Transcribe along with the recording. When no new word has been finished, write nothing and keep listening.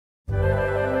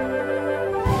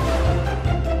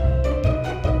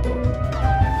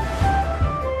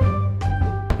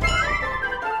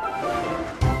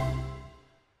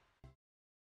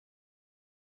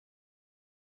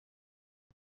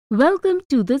Welcome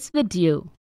to this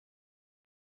video.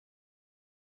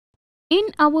 In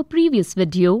our previous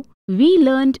video, we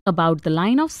learned about the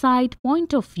line of sight,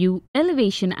 point of view,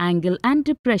 elevation angle and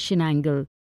depression angle.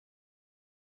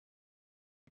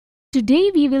 Today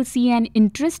we will see an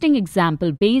interesting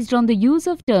example based on the use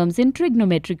of terms in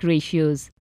trigonometric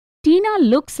ratios. Tina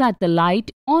looks at the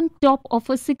light on top of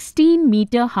a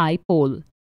 16-meter high pole.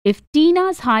 If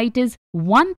Tina's height is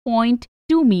 1.2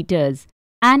 meters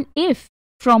and if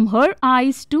from her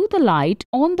eyes to the light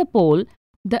on the pole,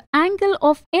 the angle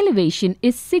of elevation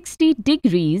is 60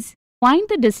 degrees. Find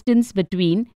the distance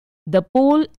between the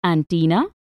pole and Tina.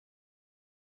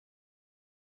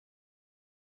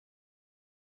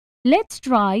 Let's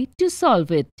try to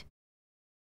solve it.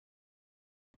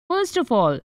 First of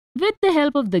all, with the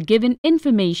help of the given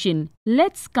information,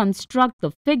 let's construct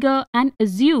the figure and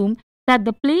assume that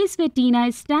the place where Tina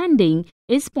is standing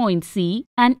is point C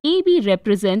and AB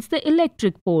represents the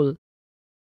electric pole.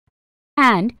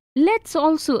 And let's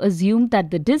also assume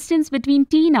that the distance between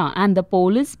Tina and the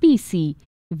pole is BC,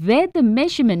 where the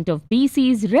measurement of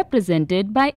BC is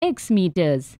represented by x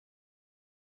meters.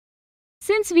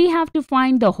 Since we have to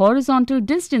find the horizontal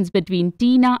distance between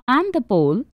Tina and the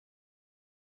pole,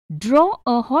 draw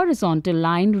a horizontal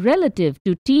line relative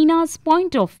to Tina's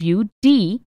point of view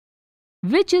D,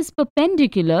 which is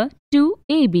perpendicular to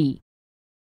AB.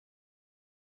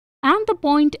 And the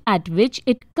point at which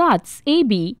it cuts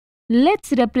AB,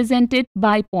 let's represent it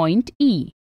by point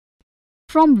E,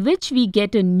 from which we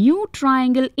get a new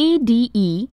triangle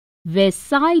ADE, where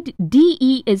side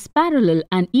DE is parallel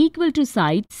and equal to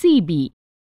side CB.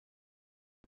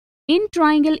 In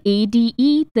triangle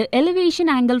ADE, the elevation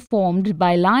angle formed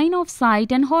by line of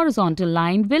sight and horizontal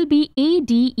line will be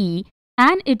ADE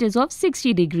and it is of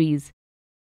 60 degrees.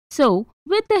 So,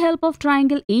 with the help of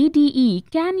triangle ADE,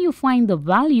 can you find the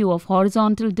value of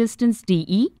horizontal distance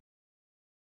DE?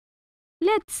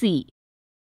 Let's see.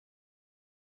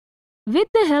 With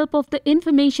the help of the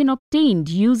information obtained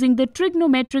using the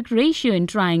trigonometric ratio in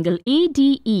triangle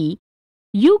ADE,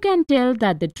 you can tell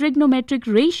that the trigonometric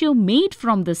ratio made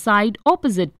from the side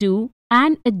opposite to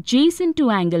and adjacent to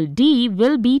angle D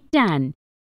will be tan,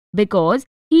 because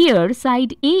here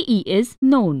side AE is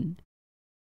known,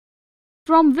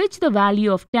 from which the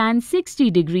value of tan 60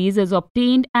 degrees is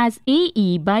obtained as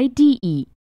AE by DE,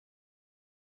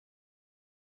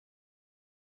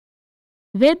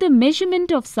 where the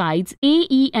measurement of sides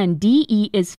AE and DE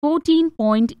is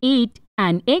 14.8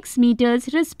 and x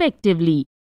meters respectively.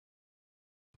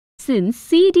 Since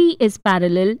CD is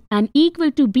parallel and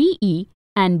equal to BE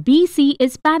and BC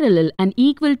is parallel and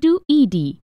equal to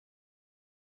ED.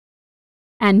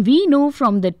 And we know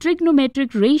from the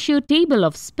trigonometric ratio table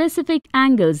of specific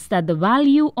angles that the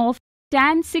value of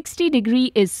tan 60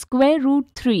 degree is square root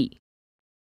 3.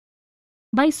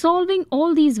 By solving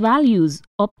all these values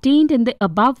obtained in the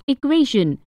above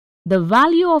equation, the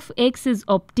value of x is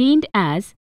obtained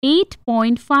as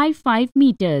 8.55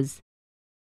 meters,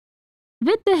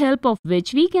 with the help of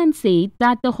which we can say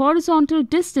that the horizontal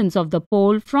distance of the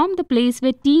pole from the place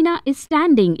where Tina is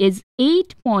standing is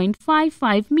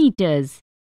 8.55 meters.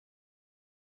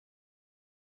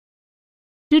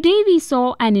 Today we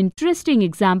saw an interesting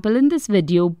example in this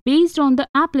video based on the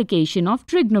application of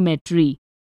trigonometry.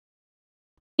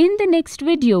 In the next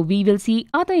video, we will see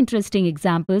other interesting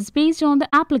examples based on the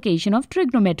application of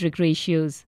trigonometric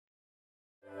ratios.